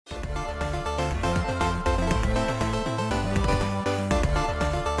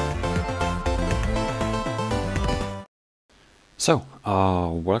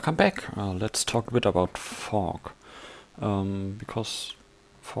Welcome back. Let's talk a bit about fog, because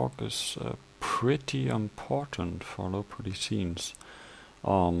fog is pretty important for low poly scenes.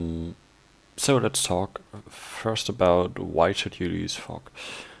 So let's talk first about why should you use fog,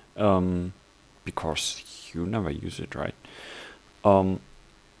 because you never use it, right?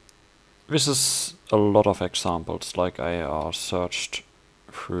 This is a lot of examples. Like I searched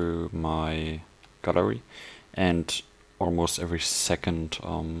through my gallery, and almost every second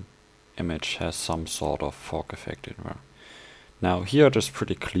image has some sort of fog effect in there. Now here it is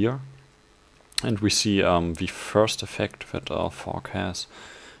pretty clear, and we see the first effect that fog has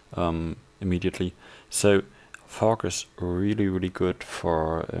immediately. So fog is really good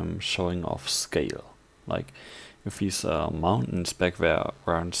for showing off scale. Like if these mountains back there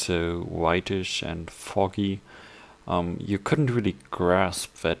weren't so whitish and foggy, you couldn't really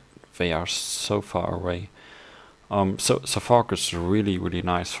grasp that they are so far away. So fog is really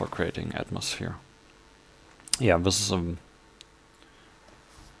nice for creating atmosphere. Yeah, this is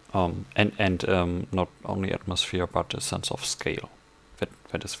not only atmosphere but a sense of scale.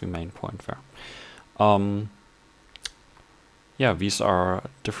 That is the main point there. Yeah, these are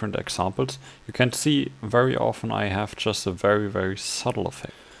different examples. You can see very often I have just a very subtle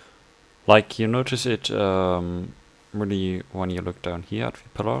effect. Like you notice it really when you look down here at the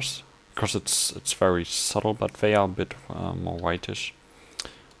pillars, because it's very subtle, but they are a bit more whitish.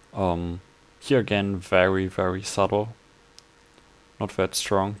 Here again, very subtle, not that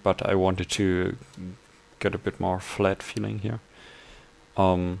strong, but I wanted to get a bit more flat feeling here.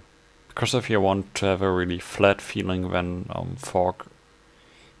 Because if you want to have a really flat feeling, then fog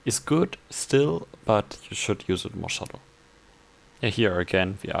is good still, but you should use it more subtle. Yeah, here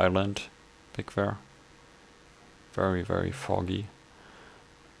again, the island, big there, very foggy.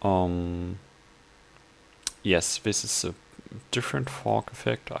 Yes, this is a different fog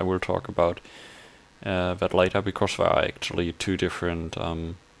effect. I will talk about that later, because there are actually two different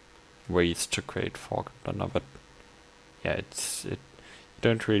ways to create fog in Blender. But yeah, you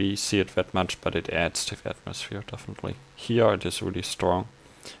don't really see it that much, but it adds to the atmosphere definitely. Here it is really strong.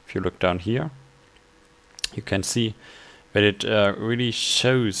 If you look down here, you can see that it really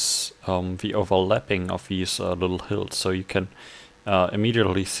shows the overlapping of these little hills. So you can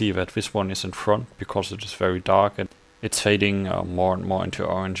immediately see that this one is in front because it is very dark, and it's fading more and more into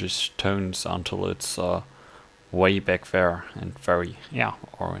orangish tones until it's way back there and very,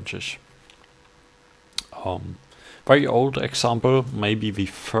 orangish. Very old example, maybe the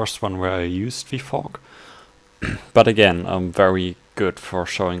first one where I used the fog. But again, very good for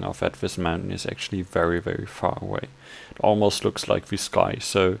showing off that this mountain is actually very far away. It almost looks like the sky.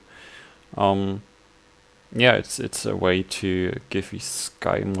 So yeah, it's a way to give the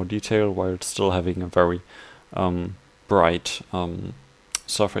sky more detail while still having a very bright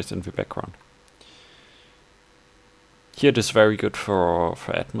surface in the background. Here it is very good for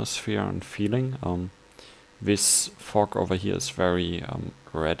atmosphere and feeling. This fog over here is very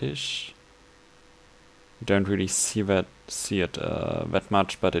reddish. You don't really see it that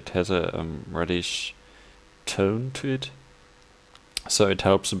much, but it has a reddish tone to it. So it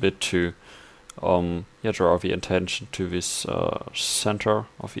helps a bit to draw the attention to this center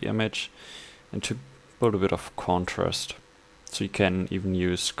of the image and to build a bit of contrast. So you can even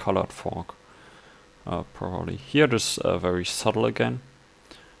use colored fog probably. Here it is very subtle again.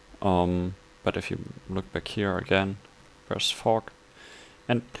 But if you look back here again, there's fog.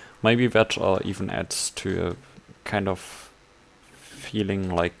 And maybe that even adds to a kind of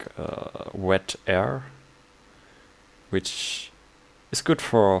feeling like wet air, which is good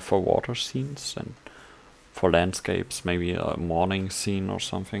for water scenes and for landscapes, maybe a morning scene or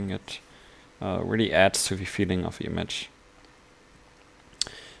something. It really adds to the feeling of the image.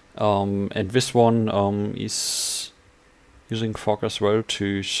 And this one is using fog as well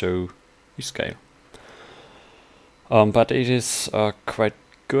to show the scale. But it is quite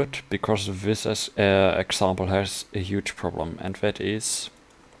good because this example has a huge problem, and that is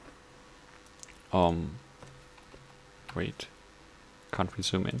wait, can't we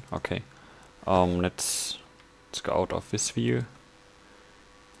zoom in? Okay, let's go out of this view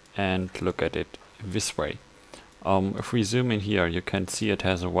and look at it this way. If we zoom in here, you can see it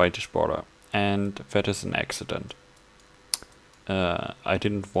has a whitish border, and that is an accident. I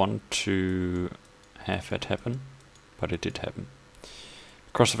didn't want to have that happen, but it did happen.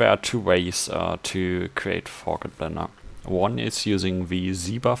 Because there are two ways to create fog in Blender. One is using the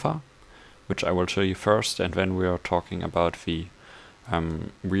Z buffer, which I will show you first, and then we are talking about the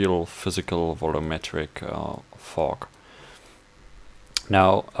real physical volumetric fog.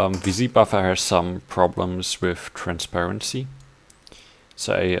 Now, the Z buffer has some problems with transparency,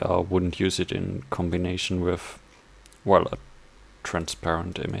 So I wouldn't use it in combination with, well, a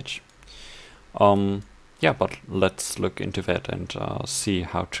transparent image. Yeah, but let's look into that and see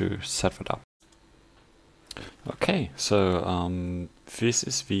how to set it up. Okay, so this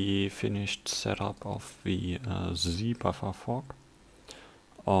is the finished setup of the Z buffer fork.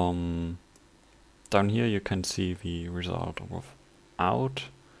 Down here you can see the result without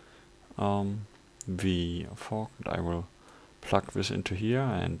the fork. I will plug this into here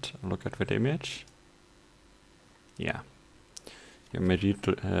and look at the image. Yeah, you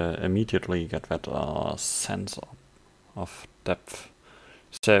immediately get that sense of depth.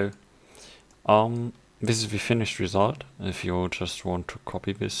 So this is the finished result. If you just want to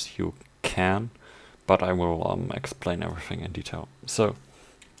copy this, you can, but I will explain everything in detail. So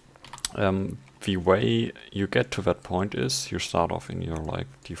the way you get to that point is you start off in your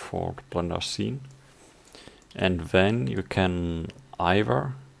default Blender scene, and then you can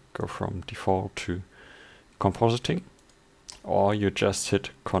either go from default to compositing, or you just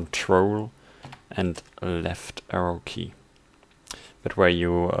hit Control and left arrow key. That way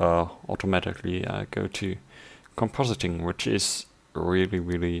you automatically go to compositing, which is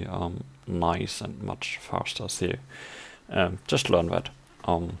really nice and much faster. So just learn that.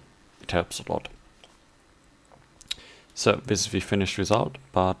 It helps a lot. So this is the finished result,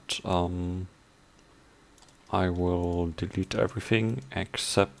 but I will delete everything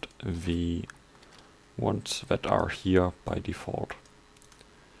except the ones that are here by default.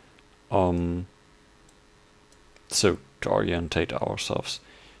 So to orientate ourselves,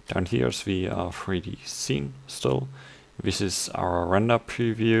 down here is the 3D scene still. This is our render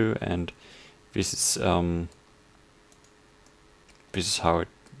preview, and this is how it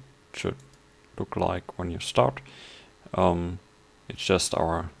should look like when you start. It's just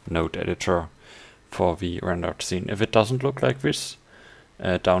our node editor for the rendered scene. If it doesn't look like this,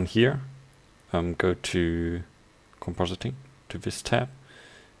 down here, go to compositing, to this tab,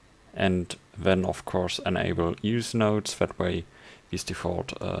 and then of course enable use nodes. That way these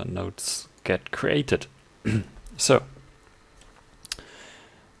default nodes get created. So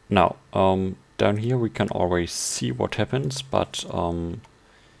now down here we can always see what happens, but a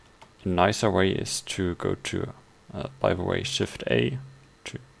nicer way is to go to, by the way, Shift A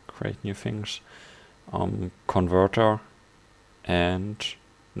to create new things, converter, and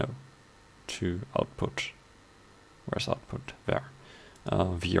to output. Where's output? There.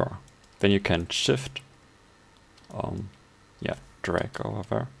 VR. Then you can shift, drag over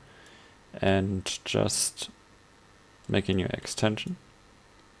there, and just make a new extension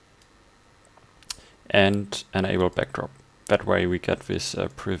and enable backdrop. That way we get this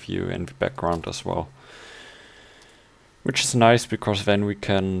preview in the background as well, which is nice because then we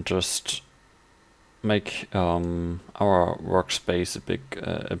can just make our workspace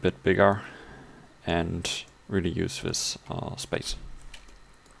a bit bigger and really use this space.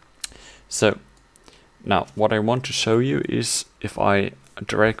 So now what I want to show you is if I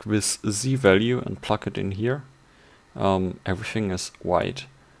drag this Z value and plug it in here, everything is white,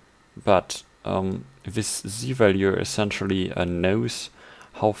 but this Z value essentially knows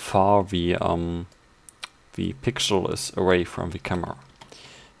how far the pixel is away from the camera.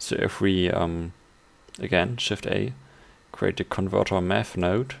 So if we again Shift A, create a converter math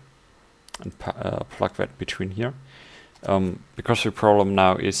node and plug that between here, because the problem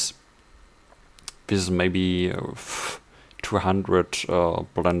now is this is maybe 200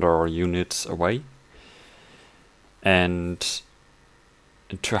 Blender units away, and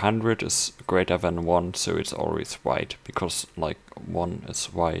 200 is greater than 1, so it's always white, because 1 is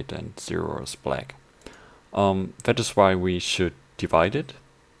white and 0 is black. That is why we should divide it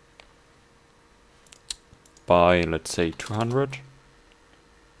by, let's say, 200.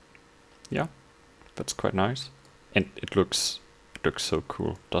 Yeah, that's quite nice, and it looks so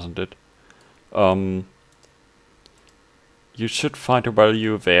cool, doesn't it? You should find a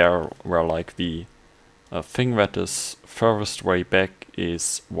value there where the thing that is furthest way back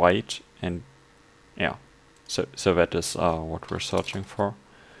is white, and yeah, so that is what we're searching for.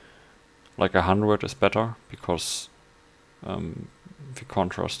 100 is better because the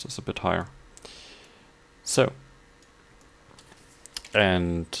contrast is a bit higher. So,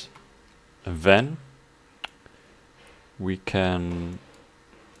 and then we can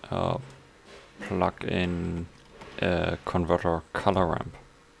plug in a converter color ramp,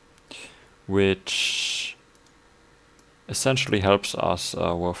 which essentially helps us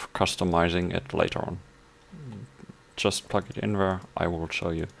with customizing it later on. Just plug it in there. I will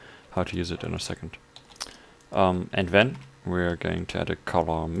show you how to use it in a second. And then we're going to add a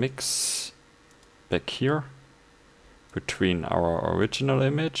color mix back here, between our original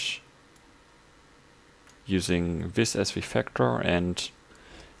image using this as the factor and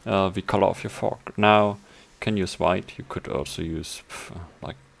the color of your fork. Now you can use white, you could also use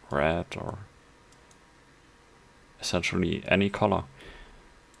like red or essentially any color.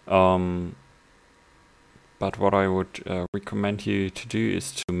 But what I would recommend you to do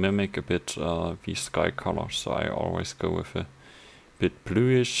is to mimic a bit the sky color. So I always go with a bit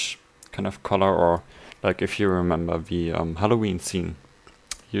bluish kind of color, or like if you remember the Halloween scene,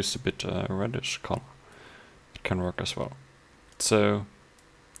 use a bit reddish color. It can work as well. So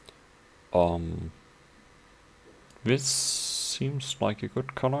this seems like a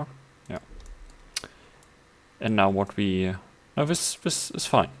good color. Yeah. And now what we now this is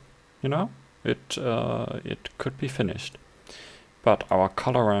fine, you know? It could be finished. But our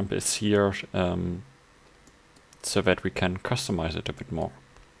color ramp is here so that we can customize it a bit more.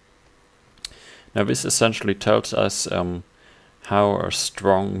 Now this essentially tells us how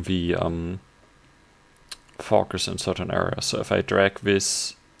strong the fork is in certain areas. So if I drag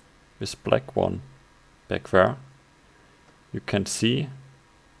this black one back there, you can see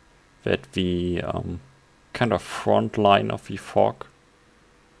that the kind of front line of the fork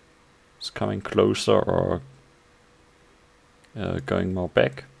is coming closer or going more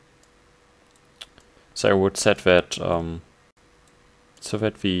back. So I would set that so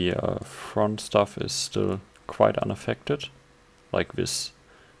that the front stuff is still quite unaffected, like this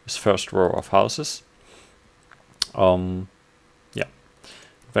first row of houses. Yeah.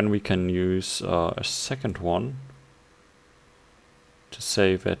 Then we can use a second one to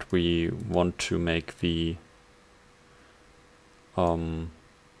say that we want to make the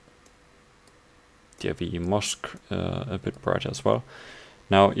mosque a bit brighter as well.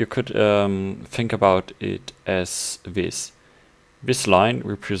 Now you could think about it as this. This line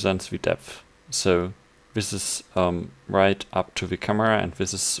represents the depth. So this is right up to the camera, and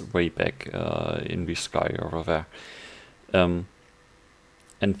this is way back in the sky over there.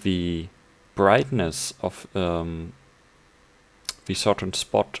 And the brightness of the certain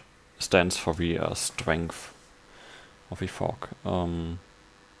spot stands for the strength of the fork.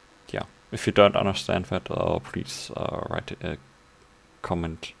 Yeah, if you don't understand that, please write a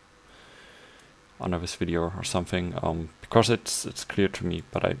comment under this video or something, because it's clear to me,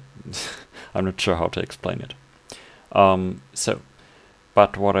 but I'm not sure how to explain it.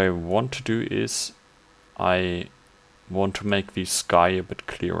 But what I want to do is I want to make the sky a bit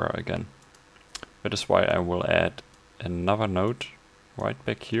clearer again. That is why I will add another node right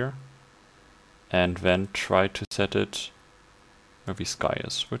back here, and then try to set it where the sky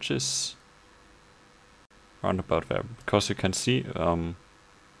is, which is round about there. Because you can see,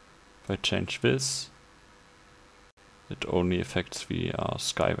 if I change this, it only affects the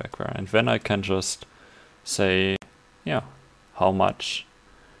sky back there. And then I can just say, yeah, how much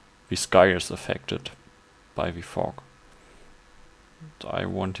the sky is affected by the fog. I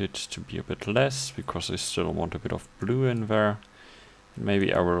want it to be a bit less, because I still want a bit of blue in there. And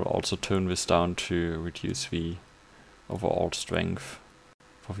maybe I will also tone this down to reduce the overall strength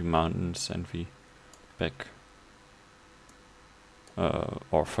for the mountains and the back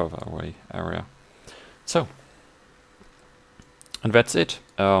or further away area. So, and that's it.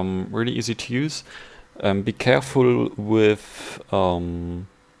 Really easy to use. Be careful with two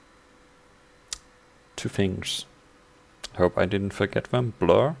things. Hope I didn't forget them.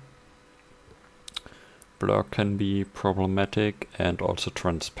 Blur. Blur can be problematic, and also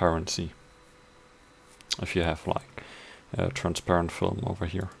transparency. If you have like a transparent film over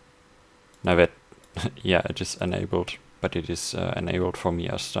here. Now that, yeah, it is enabled, but it is enabled for me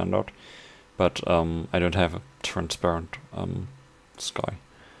as standard. But I don't have a transparent sky.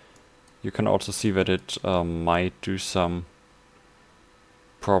 You can also see that it might do some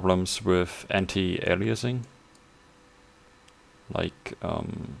problems with anti-aliasing, like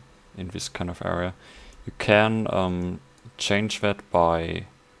in this kind of area. You can change that by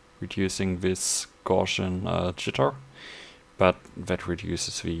reducing this Gaussian jitter, but that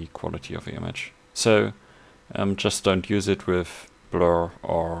reduces the quality of the image. So just don't use it with blur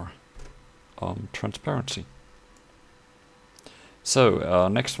or transparency. So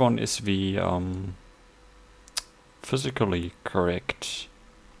next one is the physically correct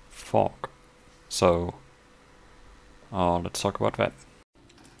fog. So let's talk about that.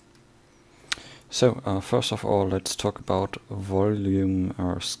 So first of all, let's talk about volume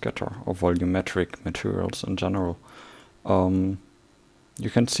scatter or volumetric materials in general. You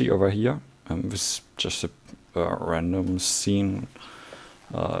can see over here, this is just a random scene,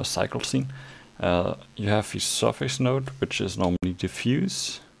 cycle scene. You have the surface node, which is normally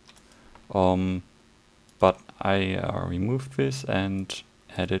diffuse. but I removed this and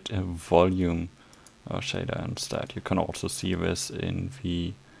added a volume shader instead. You can also see this in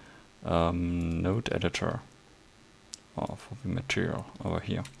the node editor for the material over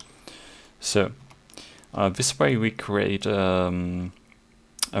here. So this way we create a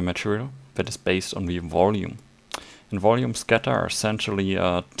material that is based on the volume. And volume scatter essentially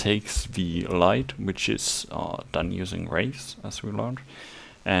takes the light, which is done using rays, as we learned,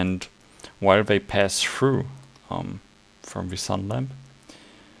 and while they pass through from the sun lamp,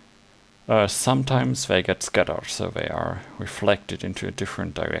 sometimes they get scattered, so they are reflected into a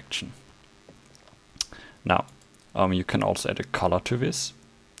different direction. Now, you can also add a color to this,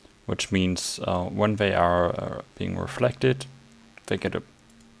 which means when they are being reflected, they get a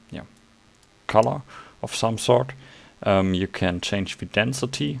color of some sort. You can change the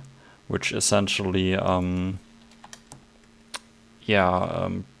density, which essentially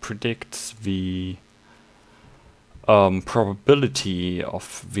predicts the probability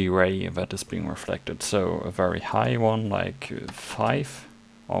of the ray that is being reflected. So a very high one, like 5,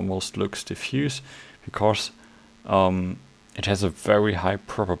 almost looks diffuse because it has a very high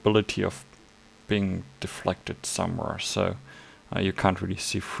probability of being deflected somewhere. So you can't really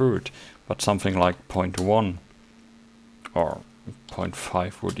see through it. But something like 0.1 or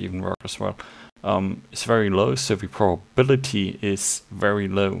 0.5 would even work as well. It's very low, so the probability is very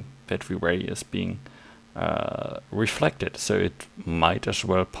low that the ray is being reflected, so it might as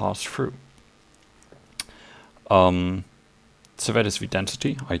well pass through. So that is the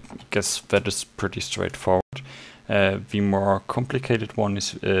density. I guess that is pretty straightforward. The more complicated one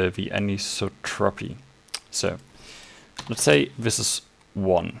is the anisotropy. So let's say this is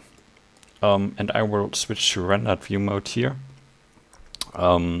 1. And I will switch to rendered view mode here.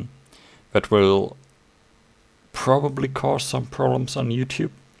 That will probably cause some problems on YouTube.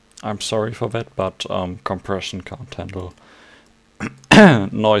 I'm sorry for that, but compression can't handle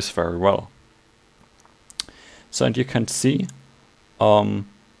noise very well. So, and you can see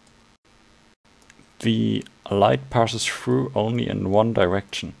the light passes through only in one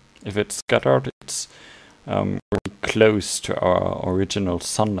direction. If it's scattered, it's really close to our original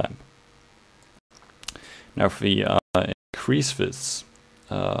sun lamp. Now, if we increase this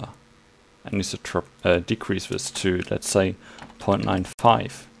decrease this to, let's say,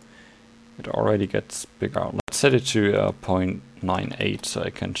 0.95, it already gets bigger. Let's set it to 0.98 so I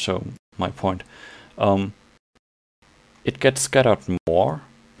can show my point. It gets scattered more,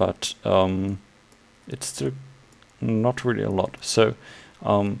 but it's still not really a lot. So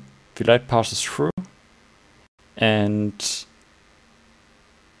the light passes through and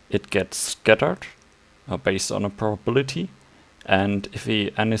it gets scattered based on a probability. And if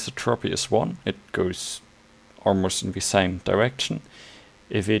the anisotropy is 1, it goes almost in the same direction.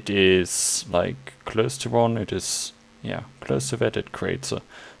 If it is like close to 1, it is close to that, it creates a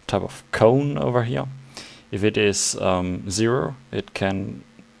type of cone over here. If it is 0, it can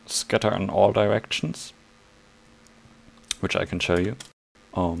scatter in all directions, which I can show you.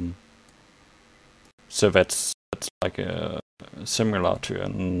 So that's like similar to a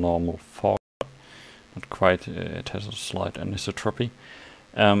normal fog. Not quite, it has a slight anisotropy.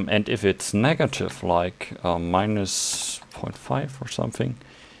 And if it's negative, like minus 0.5 or something,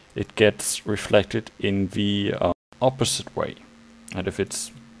 it gets reflected in the opposite way. And if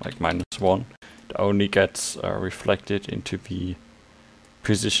it's like minus 1, it only gets reflected into the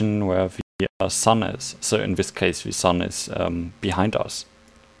position where the sun is. So in this case, the sun is behind us.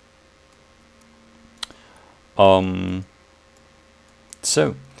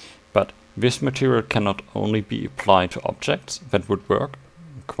 But this material cannot only be applied to objects. That would work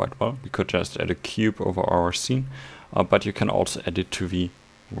quite well. We could just add a cube over our scene, but you can also add it to the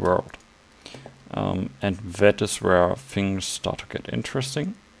world. And that is where things start to get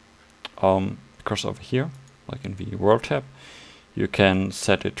interesting. Because over here, like in the world tab, you can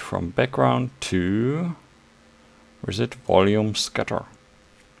set it from background to, where is it, volume scatter.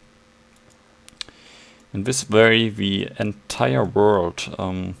 In this way, the entire world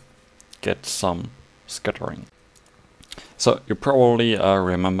gets some scattering. So you probably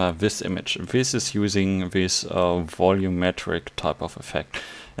remember this image. This is using this volumetric type of effect.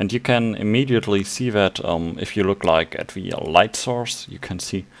 And you can immediately see that if you look like at the light source, you can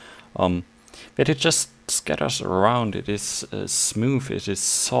see that it just scatters around. It is smooth, it is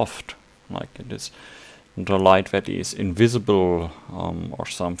soft, like it is the light that is invisible or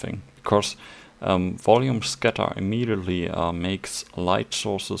something. Because volume scatter immediately makes light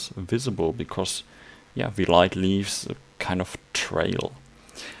sources visible, because the light leaves a kind of trail.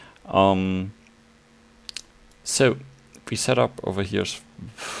 So the setup over here is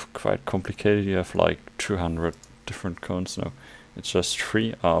quite complicated. You have like 200 different cones. No, it's just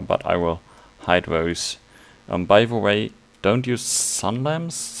 3, but I will hide those. By the way, don't use sun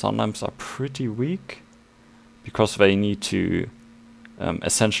lamps. Sun lamps are pretty weak because they need to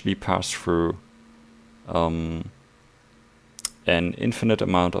essentially pass through an infinite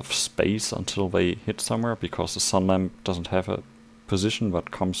amount of space until they hit somewhere, because the sun lamp doesn't have a position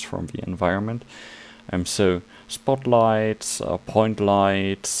but comes from the environment. So spotlights, point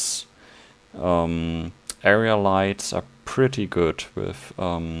lights, area lights are pretty good with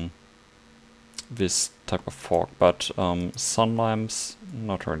this type of fog, but sun lamps,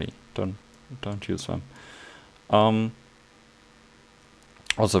 not really. Don't use them.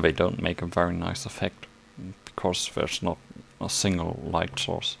 Also, they don't make a very nice effect because there's not a single light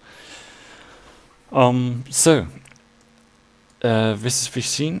source. So this is the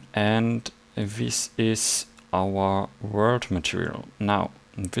scene, and this is our world material. Now,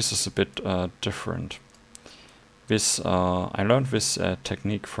 this is a bit different. This I learned this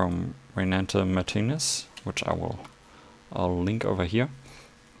technique from Reynante Martinez, which I'll link over here.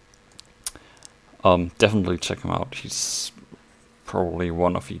 Definitely check him out. He's probably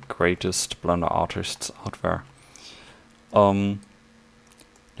one of the greatest Blender artists out there. Now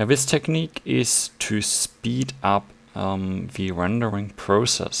this technique is to speed up the rendering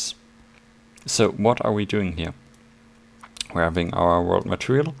process. So what are we doing here? We're having our world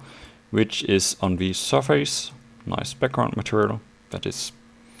material, which is on the surface, nice background material that is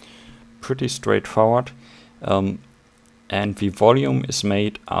pretty straightforward, and the volume is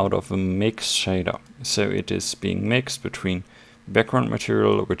made out of a mix shader. So it is being mixed between background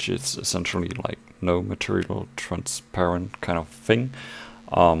material, which is essentially like no material, transparent kind of thing,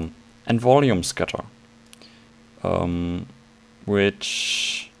 and volume scatter,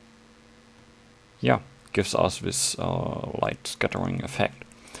 which gives us this light scattering effect.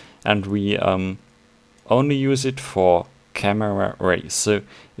 And we only use it for camera rays. So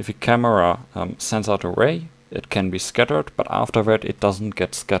if a camera sends out a ray, it can be scattered, but after that it doesn't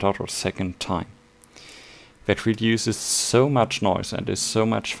get scattered a second time. That reduces so much noise and is so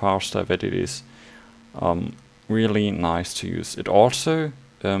much faster that it is really nice to use. It also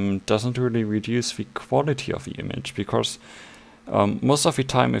doesn't really reduce the quality of the image, because most of the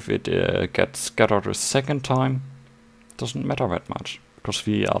time if it gets scattered a second time, it doesn't matter that much, because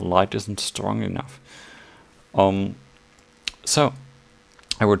the light isn't strong enough. So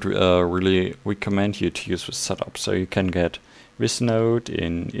I would really recommend you to use this setup. So you can get this node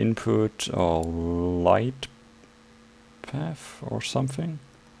in input or light path or something.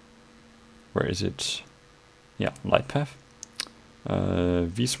 Where is it? Yeah, light path.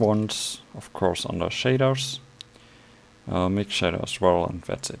 These ones, of course, under shaders. Mix shader as well, and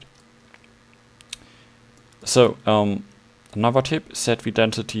that's it. So another tip: set the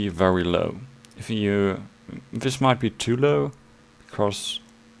density very low. This might be too low, because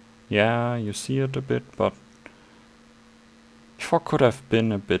you see it a bit, but fog could have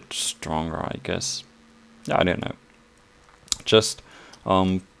been a bit stronger, I guess. I don't know. Just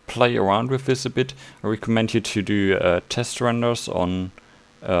play around with this a bit. I recommend you to do test renders on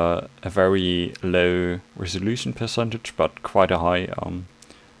a very low resolution percentage, but quite a high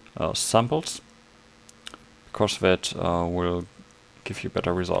samples, because that will give you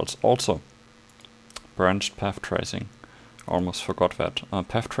better results. Also, branched path tracing. Almost forgot that.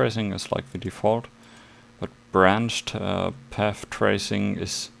 Path tracing is like the default, but branched path tracing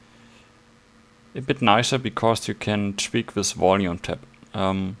is a bit nicer, because you can tweak this volume tab,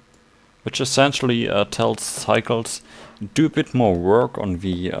 which essentially tells cycles do a bit more work on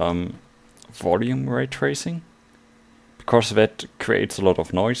the volume ray tracing, because that creates a lot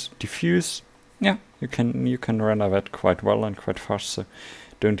of noise. Diffuse, you can render that quite well and quite fast. So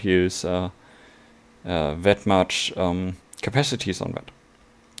don't use that much capacities on that.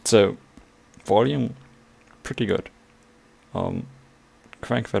 So volume, pretty good.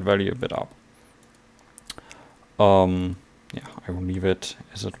 Crank that value a bit up. I will leave it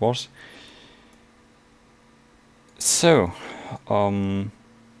as it was. So I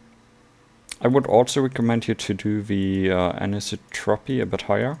would also recommend you to do the anisotropy a bit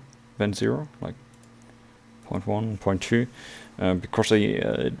higher than 0, like 0.1, 0.2, because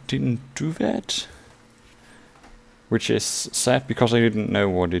I didn't do that, which is sad because I didn't know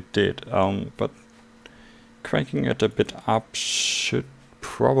what it did. But cranking it a bit up should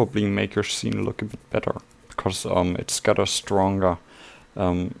probably make your scene look a bit better, because it scatters stronger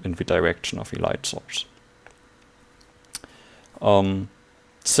in the direction of the light source.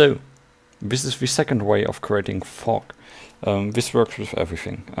 So this is the second way of creating fog. This works with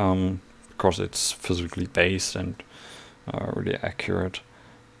everything, because it's physically based and really accurate.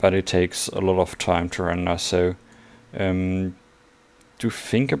 but it takes a lot of time to render. So do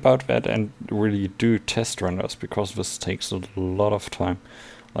think about that and really do test renders, because this takes a lot of time.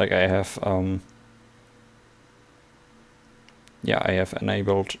 Like I have I have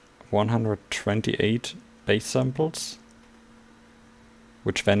enabled 128 base samples,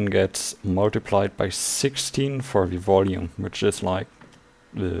 which then gets multiplied by 16 for the volume, which is like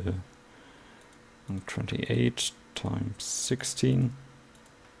 128 times 16.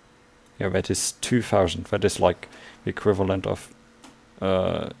 Yeah, that is 2000. That is like the equivalent of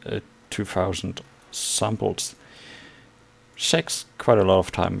 2000 samples. Takes quite a lot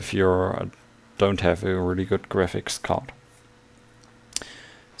of time if you don't have a really good graphics card.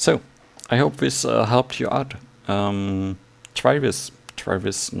 So, I hope this helped you out. Try this. Try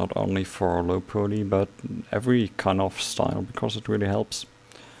this not only for low poly, but every kind of style, because it really helps.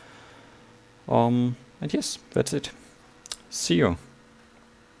 And yes, that's it. See you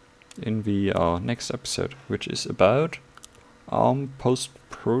in the next episode, which is about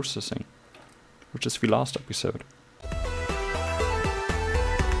post-processing, which is the last episode.